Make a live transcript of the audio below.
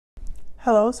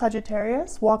Hello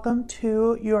Sagittarius, welcome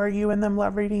to your You and Them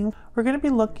love reading. We're going to be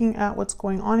looking at what's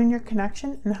going on in your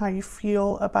connection and how you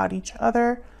feel about each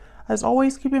other. As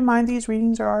always, keep in mind these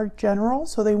readings are general,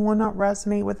 so they will not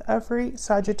resonate with every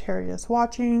Sagittarius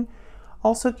watching.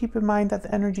 Also keep in mind that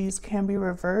the energies can be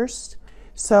reversed.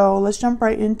 So let's jump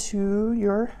right into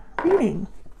your reading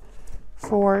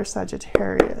for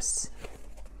Sagittarius.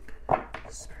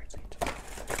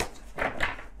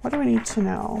 What do we need to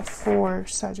know for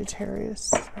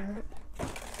Sagittarius?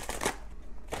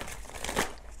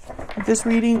 This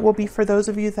reading will be for those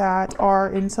of you that are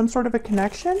in some sort of a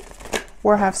connection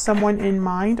or have someone in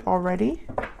mind already.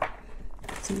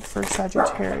 Let's see, for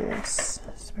Sagittarius.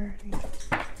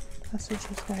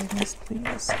 Messages, guidance,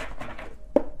 please.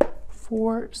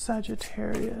 For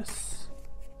Sagittarius.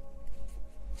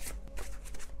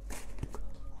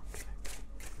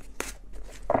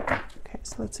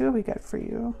 So let's see what we get for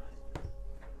you,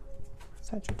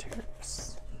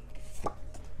 Sagittarius.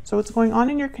 So what's going on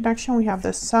in your connection? We have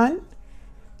the Sun,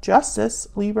 Justice,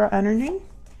 Libra energy,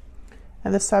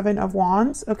 and the Seven of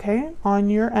Wands. Okay, on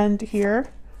your end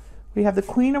here, we have the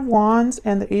Queen of Wands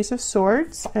and the Ace of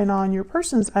Swords. And on your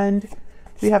person's end,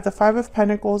 we have the Five of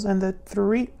Pentacles and the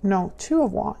Two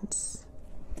of Wands.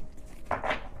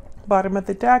 Bottom of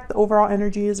the deck, the overall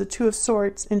energy is a Two of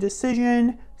Swords,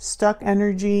 indecision, stuck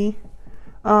energy.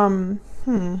 Seven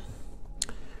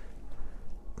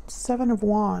of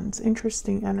Wands,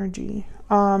 interesting energy.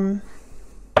 What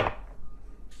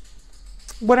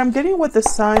I'm getting with the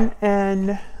Sun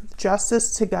and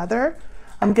Justice together,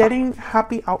 I'm getting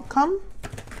happy outcome,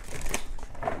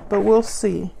 but we'll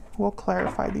see. We'll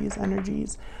clarify these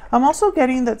energies. I'm also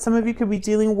getting that some of you could be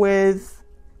dealing with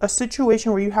a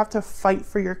situation where you have to fight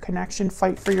for your connection,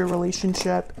 fight for your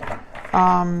relationship.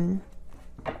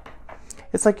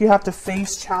 It's like you have to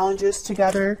face challenges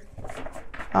together.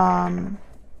 And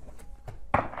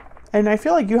I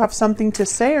feel like you have something to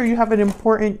say, or you have an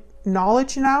important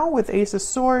knowledge now with Ace of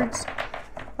Swords.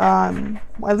 At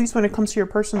least when it comes to your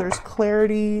person, there's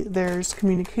clarity, there's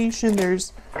communication,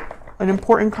 there's an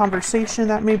important conversation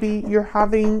that maybe you're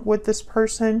having with this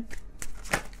person.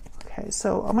 Okay,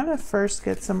 so I'm going to first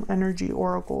get some energy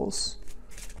oracles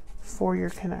for your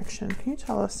connection. Can you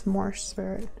tell us more,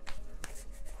 Spirit?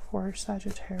 For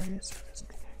Sagittarius for this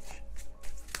connection.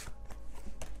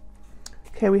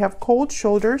 Okay, we have cold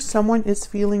shoulders. Someone is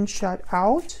feeling shut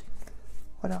out.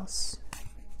 What else?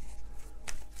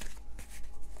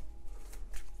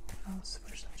 What else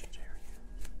for Sagittarius?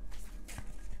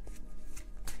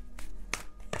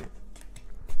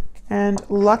 And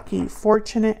lucky,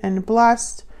 fortunate, and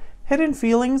blessed. Hidden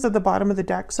feelings at the bottom of the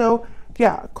deck. So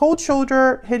yeah, cold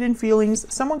shoulder, hidden feelings.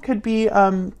 Someone could be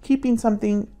keeping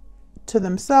something to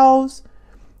themselves.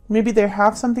 Maybe they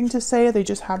have something to say, they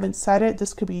just haven't said it.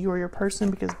 This could be you or your person,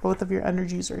 because both of your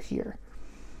energies are here.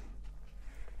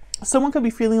 Someone could be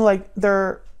feeling like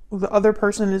the other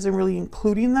person isn't really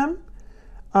including them.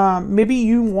 Maybe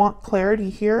you want clarity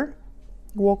here.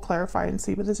 We'll clarify and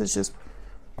see, but this is just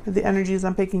the energies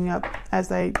I'm picking up as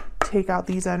I take out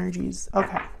these energies.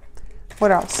 Okay,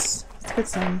 what else? Let's get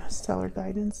some stellar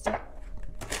guidance.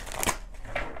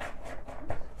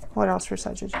 What else for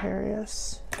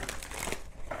Sagittarius?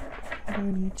 What do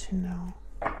we need to know?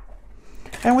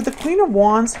 And with the Queen of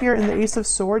Wands here and the Ace of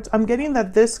Swords, I'm getting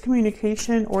that this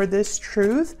communication or this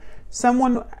truth,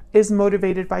 someone is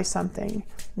motivated by something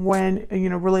when, you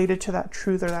know, related to that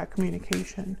truth or that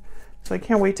communication. So I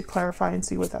can't wait to clarify and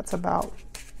see what that's about.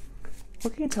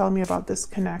 What can you tell me about this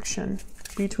connection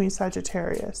between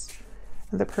Sagittarius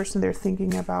and the person they're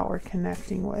thinking about or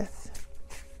connecting with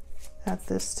at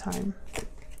this time?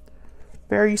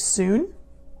 Very soon.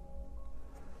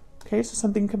 Okay, so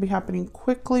something could be happening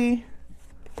quickly.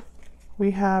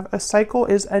 We have a cycle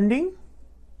is ending.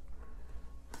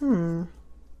 Now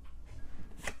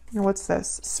what's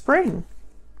this? Spring.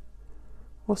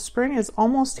 Well, spring is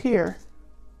almost here.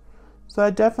 So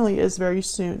that definitely is very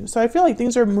soon. So I feel like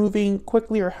things are moving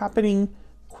quickly or happening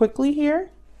quickly here.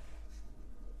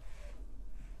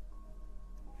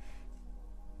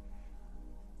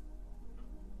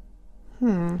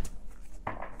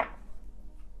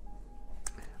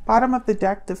 Bottom of the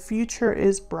deck, the future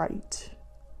is bright.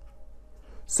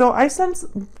 So I sense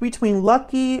between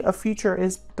lucky, the future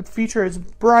is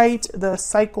bright, a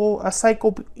cycle,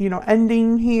 you know,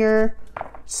 ending here,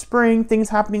 spring, things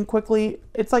happening quickly.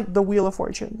 It's like the Wheel of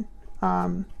Fortune.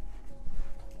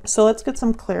 So let's get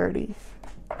some clarity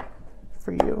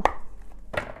for you.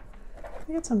 Can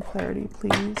we get some clarity,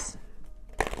 please,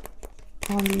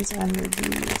 on these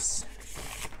energies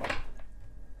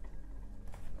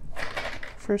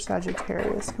for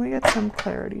Sagittarius? Can we get some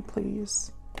clarity,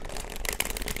 please?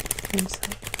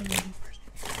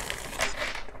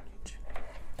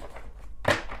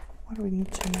 What do we need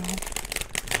to know?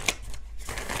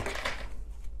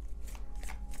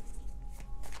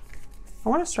 I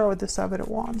want to start with the Seven of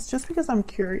Wands just because I'm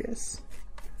curious.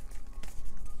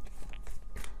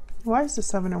 Why is the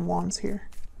Seven of Wands here?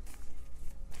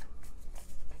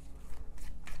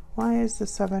 Why is the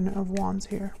Seven of Wands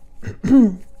here?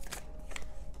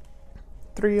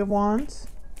 Three of Wands.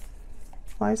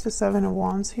 Why is the Seven of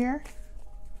Wands here?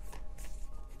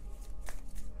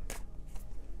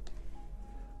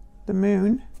 The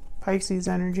Moon, Pisces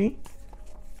energy.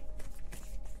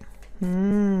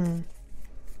 Why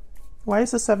is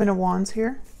the Seven of Wands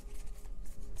here?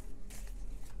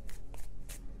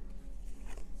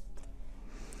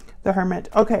 The Hermit.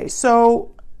 Okay,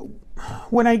 so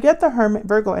when I get the Hermit,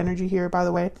 Virgo energy here, by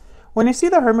the way, when I see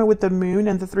the Hermit with the Moon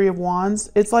and the Three of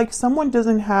Wands, it's like someone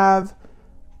doesn't have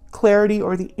clarity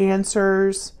or the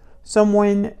answers.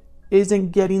 Someone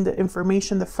isn't getting the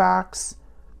information, the facts.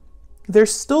 They're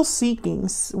still seeking,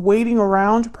 waiting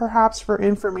around perhaps for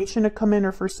information to come in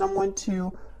or for someone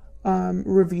to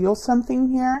reveal something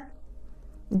here.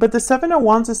 But the Seven of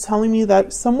Wands is telling me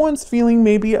that someone's feeling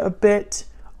maybe a bit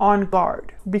on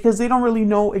guard because they don't really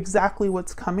know exactly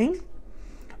what's coming,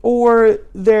 or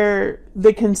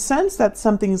they can sense that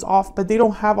something's off, but they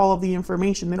don't have all of the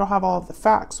information. They don't have all of the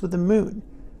facts with the Moon,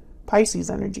 Pisces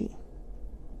energy.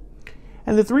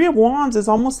 And the Three of Wands is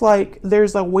almost like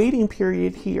there's a waiting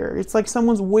period here. It's like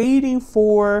someone's waiting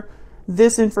for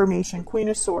this information, Queen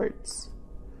of Swords.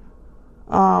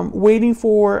 Waiting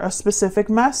for a specific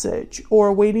message,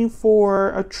 or waiting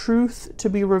for a truth to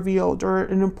be revealed, or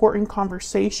an important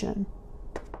conversation.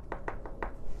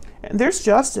 And there's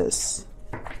Justice.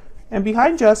 And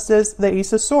behind Justice, the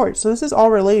Ace of Swords. So this is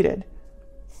all related.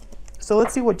 So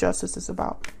let's see what Justice is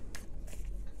about.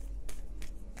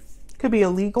 Could be a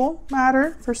legal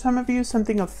matter for some of you,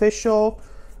 something official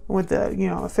with the,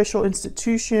 official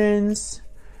institutions,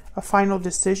 a final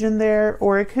decision there,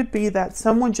 or it could be that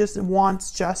someone just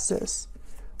wants justice.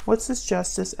 What's this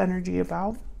Justice energy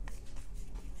about?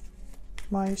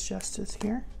 Why is Justice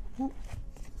here?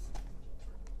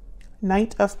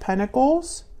 Knight of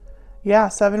Pentacles. Yeah,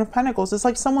 Seven of Pentacles. It's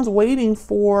like someone's waiting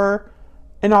for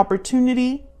an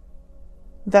opportunity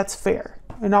that's fair,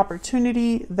 an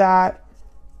opportunity that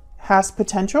has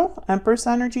potential. Empress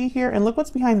energy here. And look what's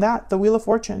behind that, the Wheel of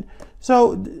Fortune.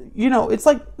 So, it's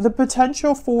like the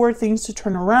potential for things to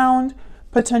turn around,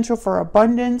 potential for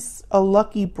abundance, a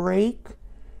lucky break.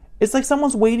 It's like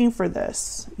someone's waiting for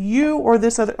this. You or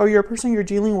this other, or your person you're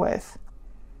dealing with.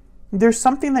 There's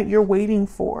something that you're waiting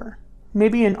for.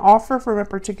 Maybe an offer from a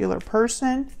particular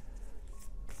person.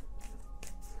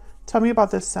 Tell me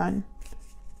about this Sun.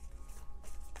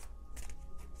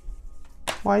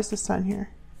 Why is the Sun here?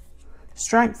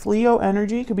 Strength, Leo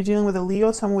energy. Could be dealing with a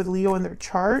Leo, someone with Leo in their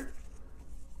chart.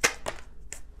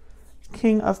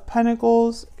 King of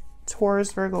Pentacles,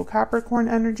 Taurus, Virgo, Capricorn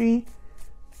energy.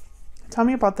 Tell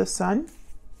me about the Sun.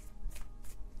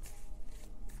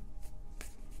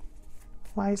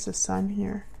 Why is the Sun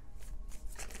here?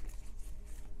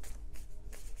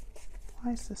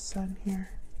 Why is the Sun here?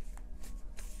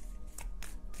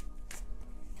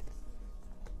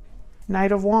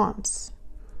 Knight of Wands.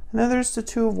 And then there's the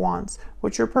Two of Wands,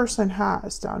 which your person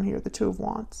has down here, the Two of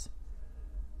Wands.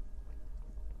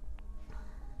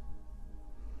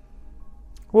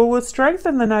 Well, with Strength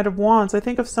and the Knight of Wands, I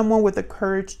think of someone with the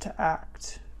courage to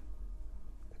act.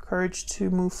 The courage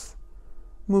to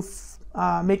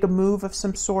make a move of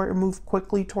some sort or move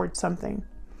quickly towards something.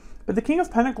 But the King of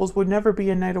Pentacles would never be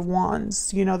a Knight of Wands.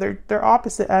 They're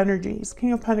opposite energies.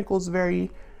 King of Pentacles is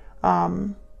very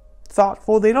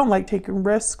thoughtful. They don't like taking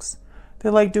risks. They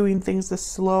like doing things the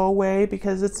slow way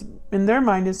because it's, in their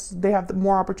mind, they have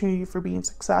more opportunity for being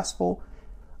successful.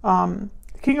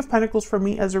 King of Pentacles for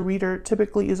me as a reader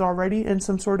typically is already in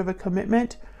some sort of a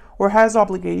commitment or has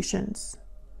obligations,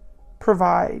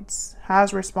 provides,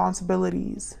 has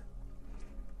responsibilities.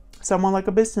 Someone like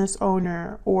a business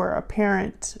owner or a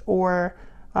parent or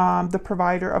the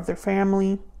provider of their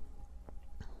family.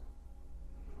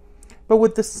 But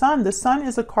with the Sun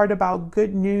is a card about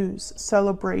good news,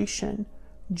 celebration,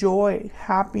 joy,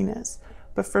 happiness.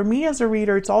 But for me as a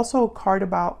reader, it's also a card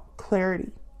about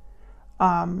clarity.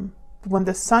 When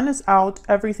the Sun is out,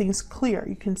 everything's clear.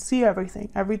 You can see everything.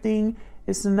 Everything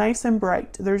is nice and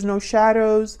bright. There's no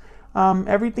shadows.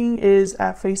 Everything is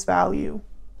at face value.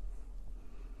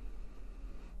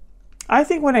 I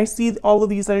think when I see all of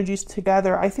these energies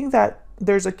together, I think that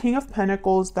there's a King of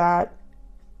Pentacles that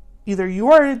either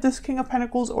you are this King of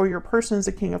Pentacles or your person is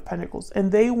a King of Pentacles,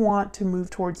 and they want to move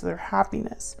towards their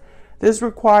happiness. This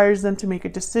requires them to make a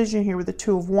decision here with the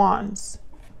Two of Wands.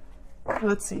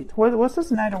 Let's see. What's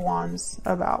this Knight of Wands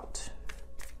about?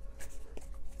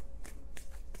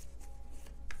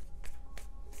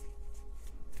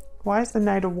 Why is the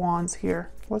Knight of Wands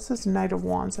here? What's this Knight of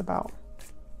Wands about?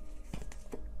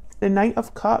 The Knight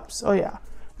of Cups. Oh, yeah.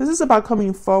 This is about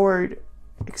coming forward,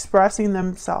 expressing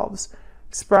themselves,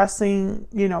 expressing,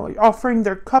 you know, offering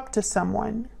their cup to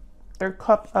someone, their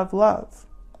cup of love.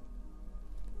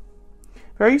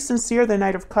 Very sincere, the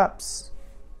Knight of Cups.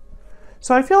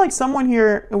 So I feel like someone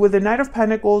here with the Knight of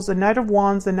Pentacles, the Knight of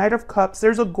Wands, the Knight of Cups,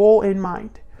 there's a goal in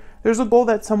mind. There's a goal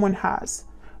that someone has.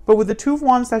 But with the Two of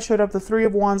Wands that showed up, the Three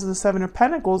of Wands, and the Seven of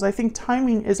Pentacles, I think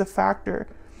timing is a factor.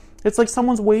 It's like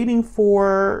someone's waiting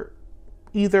for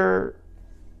either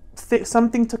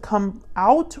something to come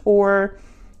out or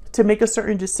to make a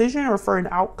certain decision or for an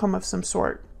outcome of some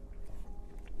sort.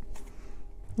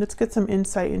 Let's get some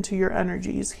insight into your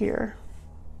energies here.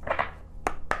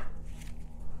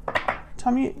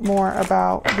 Tell me more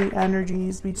about the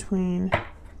energies between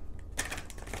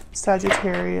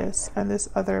Sagittarius and this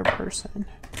other person.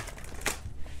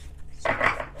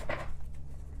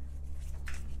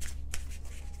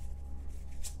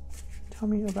 Tell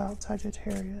me about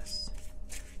Sagittarius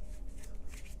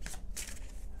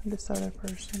and this other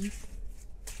person.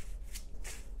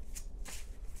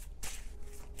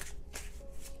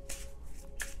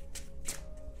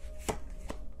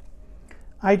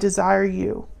 I desire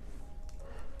you.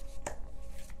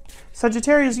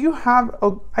 Sagittarius, you have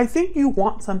I think you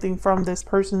want something from this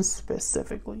person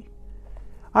specifically.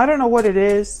 I don't know what it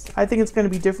is. I think it's going to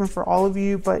be different for all of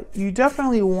you, but you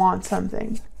definitely want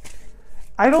something.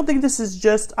 I don't think this is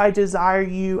just I desire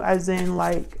you as in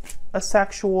like a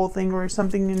sexual thing or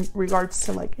something in regards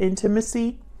to like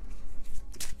intimacy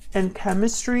and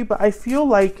chemistry, but I feel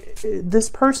like this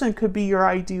person could be your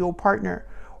ideal partner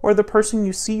or the person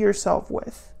you see yourself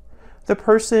with. The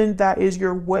person that is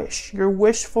your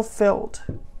wish fulfilled.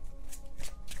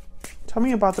 Tell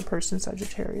me about the person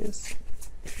Sagittarius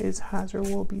has or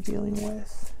will be dealing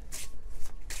with.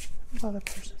 About the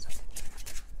person Sagittarius.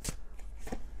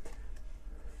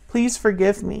 Please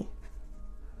forgive me.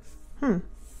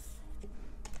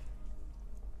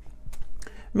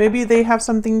 Maybe they have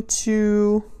something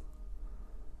to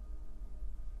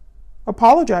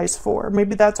apologize for.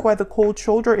 Maybe that's why the cold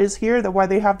shoulder is here, that's why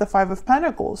they have the Five of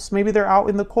Pentacles. Maybe they're out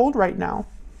in the cold right now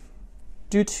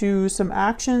due to some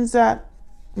actions that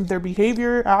their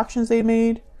behavior, actions they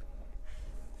made.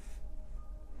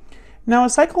 Now a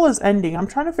cycle is ending. I'm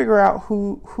trying to figure out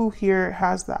who here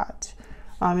has that,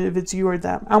 if it's you or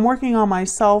them. I'm working on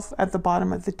myself at the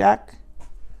bottom of the deck.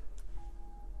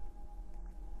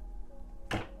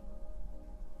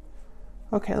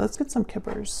 Okay, let's get some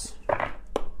kippers.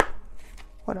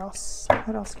 What else?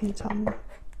 What else can you tell me?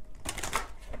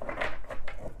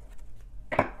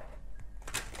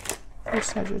 For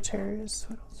Sagittarius.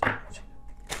 What else?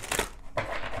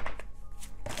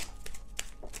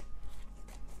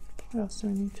 What else do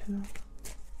I need to know?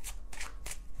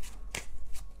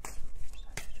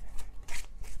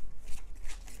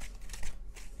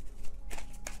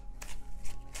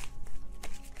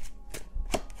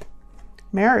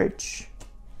 Marriage.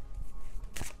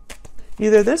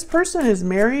 Either this person is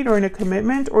married or in a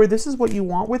commitment, or this is what you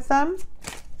want with them.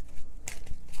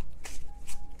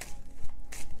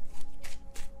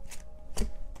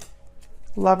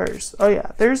 Lovers. Oh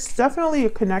yeah, there's definitely a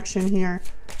connection here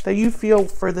that you feel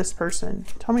for this person.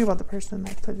 Tell me about the person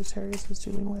that Sagittarius is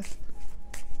dealing with.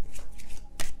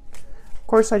 Of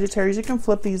course, Sagittarius, you can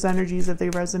flip these energies if they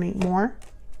resonate more.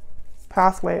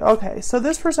 Pathway. Okay, so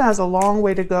this person has a long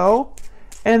way to go.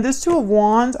 And this Two of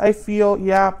Wands, I feel,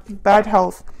 yeah, bad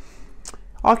health.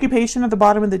 Occupation at the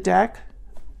bottom of the deck.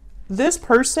 This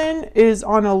person is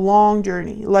on a long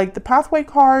journey. Like the Pathway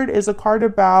card is a card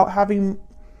about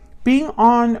being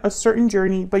on a certain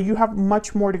journey, but you have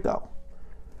much more to go.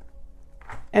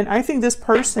 And I think this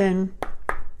person,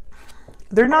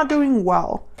 they're not doing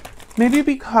well. Maybe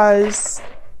because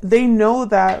they know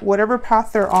that whatever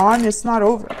path they're on, it's not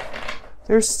over.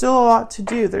 There's still a lot to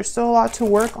do. There's still a lot to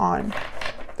work on.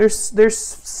 They're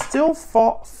still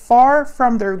far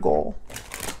from their goal.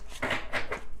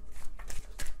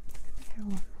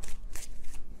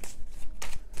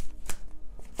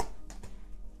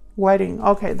 Wedding.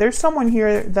 Okay, there's someone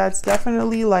here that's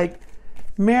definitely like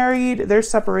married. There's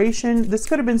separation. This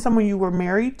could have been someone you were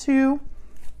married to,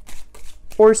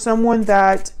 or someone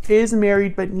that is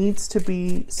married but needs to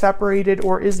be separated,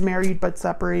 or is married but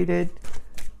separated.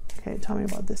 Okay, tell me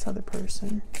about this other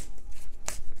person.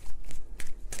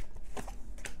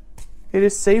 It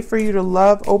is safe for you to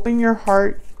love. Open your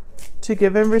heart to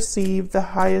give and receive the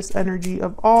highest energy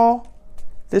of all.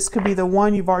 This could be the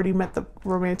one. You've already met the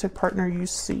romantic partner you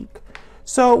seek.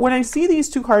 So when I see these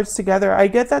two cards together, I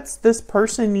get that this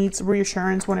person needs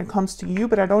reassurance when it comes to you,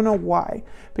 but I don't know why.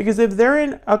 Because if they're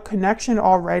in a connection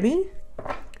already,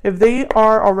 if they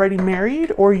are already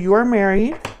married or you're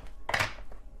married,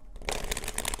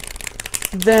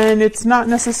 then it's not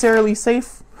necessarily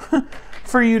safe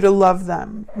for you to love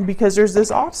them because there's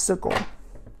this obstacle.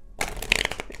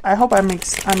 I hope I make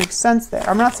sense there.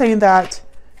 I'm not saying that,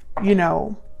 you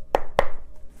know,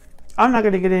 I'm not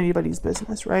going to get anybody's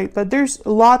business, right? But there's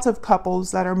lots of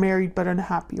couples that are married but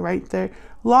unhappy, right? There are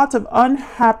lots of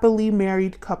unhappily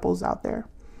married couples out there.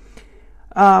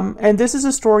 And this is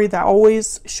a story that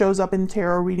always shows up in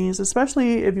tarot readings,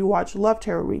 especially if you watch love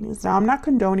tarot readings. Now, I'm not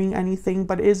condoning anything,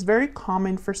 but it is very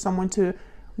common for someone to,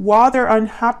 while they're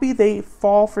unhappy, they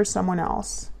fall for someone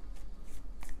else.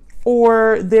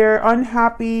 Or they're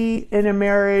unhappy in a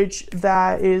marriage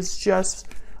that is just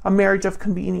a marriage of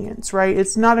convenience, right?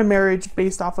 It's not a marriage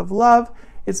based off of love.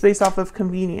 It's based off of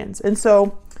convenience. And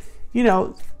so, you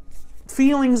know,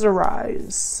 feelings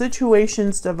arise,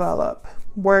 situations develop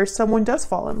where someone does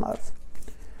fall in love.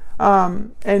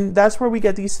 And that's where we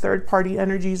get these third-party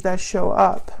energies that show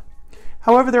up.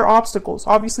 However, there are obstacles.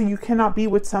 Obviously, you cannot be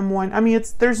with someone. I mean,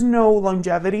 there's no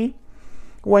longevity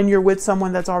when you're with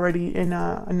someone that's already in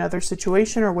another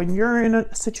situation, or when you're in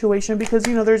a situation, because,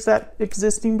 you know, there's that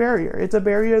existing barrier. It's a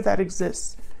barrier that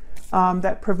exists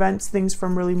that prevents things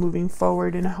from really moving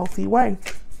forward in a healthy way.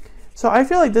 So I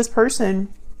feel like this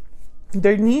person,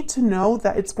 they need to know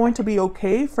that it's going to be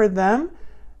okay for them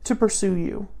to pursue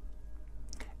you.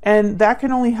 And that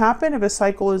can only happen if a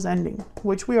cycle is ending,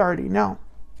 which we already know.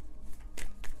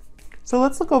 So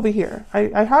let's look over here.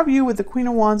 I have you with the Queen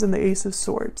of Wands and the Ace of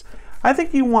Swords. I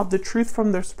think you want the truth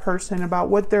from this person about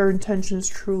what their intentions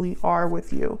truly are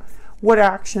with you. What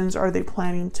actions are they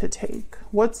planning to take?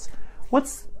 What's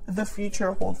the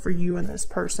future hold for you and this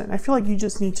person? I feel like you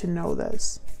just need to know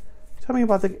this. Tell me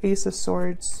about the Ace of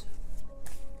Swords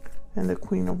and the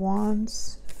Queen of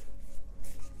Wands.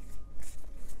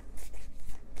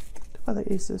 Tell me about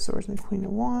the Ace of Swords and the Queen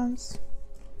of Wands.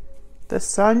 The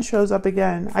Sun shows up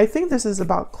again. I think this is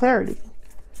about clarity.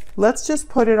 Let's just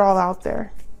put it all out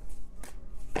there.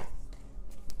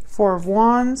 Four of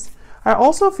Wands. I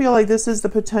also feel like this is the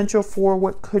potential for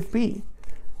what could be.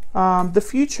 The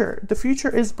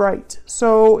future is bright.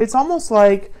 So it's almost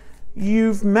like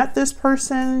you've met this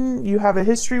person, you have a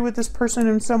history with this person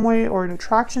in some way, or an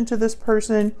attraction to this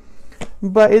person.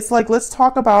 But it's like, let's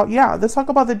talk about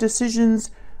the decisions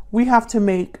we have to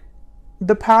make,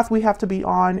 the path we have to be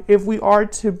on if we are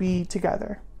to be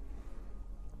together.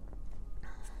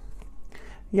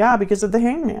 Yeah, because of the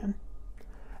Hangman.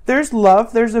 There's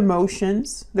love, there's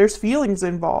emotions, there's feelings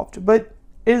involved, but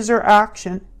is there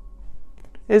action?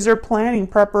 Is there planning,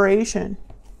 preparation?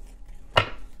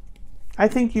 I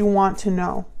think you want to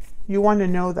know. You want to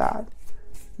know that.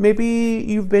 Maybe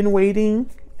you've been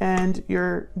waiting and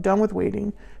you're done with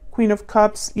waiting. Queen of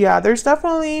Cups. Yeah, there's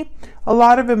definitely a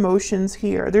lot of emotions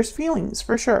here. There's feelings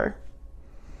for sure.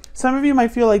 Some of you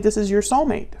might feel like this is your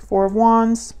soulmate. Four of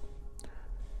Wands.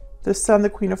 The Sun, the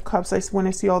Queen of Cups. When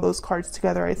I see all those cards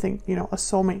together, I think, you know, a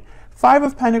soulmate. Five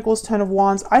of Pentacles, Ten of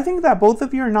Wands. I think that both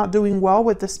of you are not doing well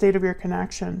with the state of your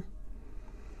connection.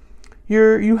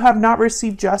 You have not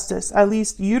received justice. At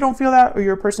least you don't feel that, or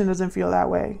your person doesn't feel that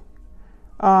way.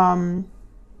 And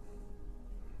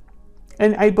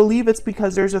I believe it's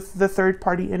because there's the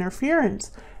third-party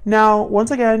interference. Now, once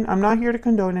again, I'm not here to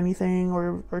condone anything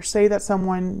or say that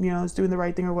someone, you know, is doing the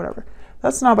right thing or whatever.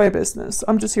 That's not my business.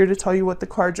 I'm just here to tell you what the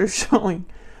cards are showing.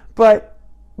 But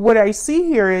what I see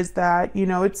here is that, you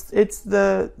know, it's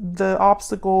the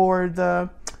obstacle or the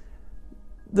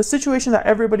situation that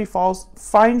everybody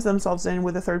finds themselves in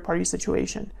with a third-party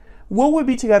situation. Will we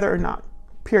be together or not?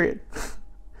 Period.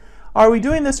 Are we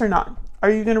doing this or not?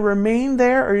 Are you going to remain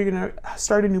there, or are you going to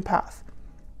start a new path?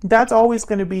 That's always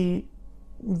going to be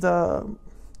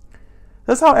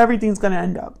that's how everything's going to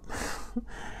end up.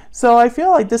 So I feel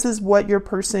like this is what your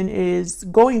person is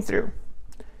going through.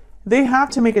 They have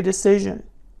to make a decision.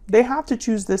 They have to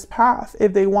choose this path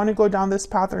if they want to go down this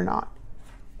path or not.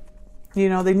 You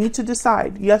know, they need to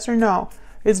decide yes or no.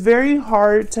 It's very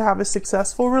hard to have a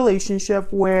successful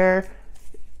relationship where,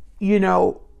 you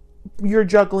know, you're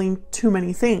juggling too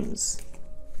many things.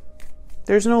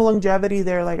 There's no longevity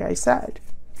there, like I said.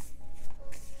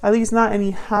 At least not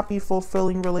any happy,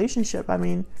 fulfilling relationship. I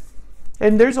mean,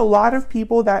 and there's a lot of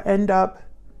people that end up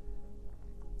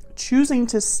choosing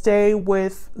to stay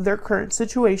with their current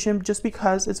situation just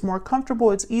because it's more comfortable,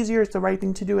 it's easier, it's the right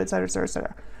thing to do, etc., etc.,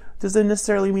 etc. doesn't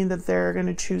necessarily mean that they're going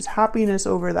to choose happiness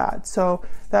over that. So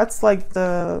that's like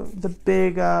the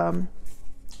big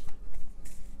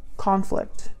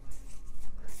conflict.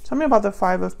 Tell me about the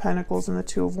Five of Pentacles and the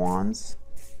Two of Wands.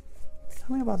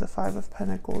 Tell me about the Five of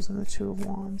Pentacles and the Two of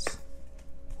Wands.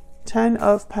 10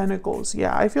 of Pentacles.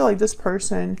 Yeah, I feel like this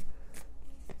person,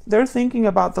 they're thinking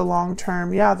about the long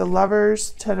term. Yeah, the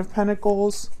Lovers, 10 of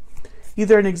Pentacles.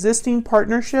 Either an existing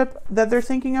partnership that they're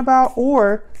thinking about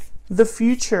or the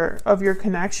future of your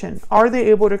connection. Are they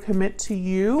able to commit to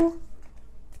you?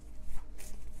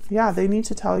 Yeah, they need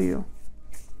to tell you.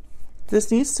 This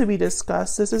needs to be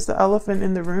discussed. This is the elephant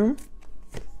in the room.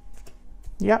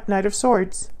 Yep, Knight of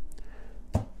Swords.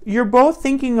 You're both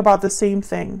thinking about the same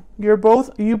thing. You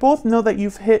both know that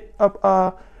you've hit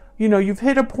you've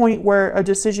hit a point where a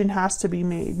decision has to be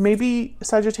made. Maybe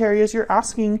Sagittarius, you're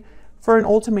asking for an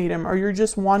ultimatum, or you're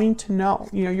just wanting to know.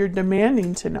 You're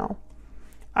demanding to know.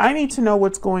 I need to know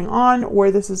what's going on,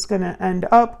 where this is going to end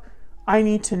up. I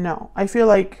need to know. I feel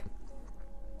like,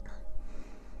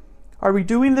 are we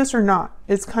doing this or not?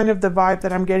 It's kind of the vibe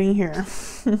that I'm getting here.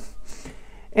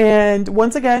 And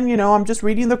once again, I'm just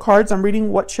reading the cards. I'm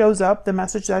reading what shows up, the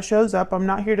message that shows up. I'm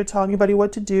not here to tell anybody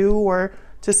what to do or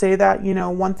to say that,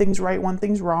 one thing's right, one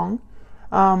thing's wrong.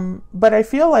 But I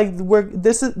feel like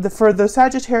for the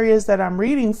Sagittarius that I'm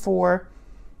reading for,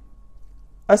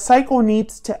 a cycle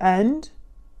needs to end.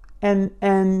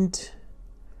 And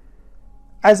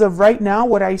as of right now,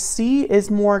 what I see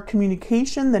is more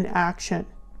communication than action,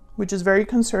 which is very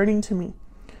concerning to me.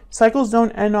 Cycles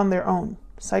don't end on their own.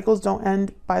 Cycles don't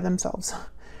end by themselves.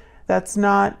 That's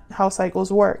not how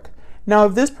cycles work. Now,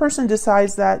 if this person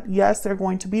decides that, yes, they're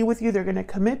going to be with you, they're going to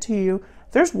commit to you,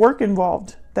 there's work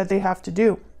involved that they have to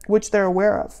do, which they're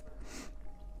aware of.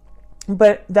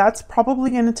 But that's probably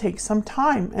going to take some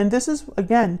time. And this is,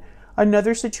 again,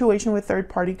 another situation with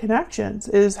third-party connections,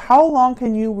 is how long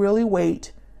can you really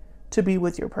wait to be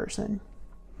with your person?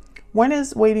 When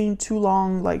is waiting too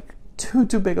long, like too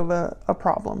big of a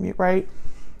problem, right?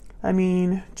 I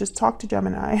mean, just talk to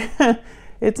Gemini.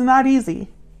 It's not easy.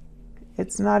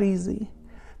 It's not easy.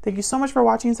 Thank you so much for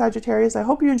watching, Sagittarius. I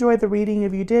hope you enjoyed the reading.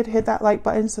 If you did, hit that like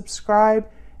button, subscribe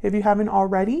if you haven't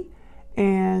already.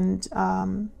 And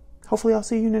hopefully I'll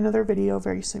see you in another video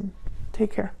very soon.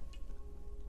 Take care.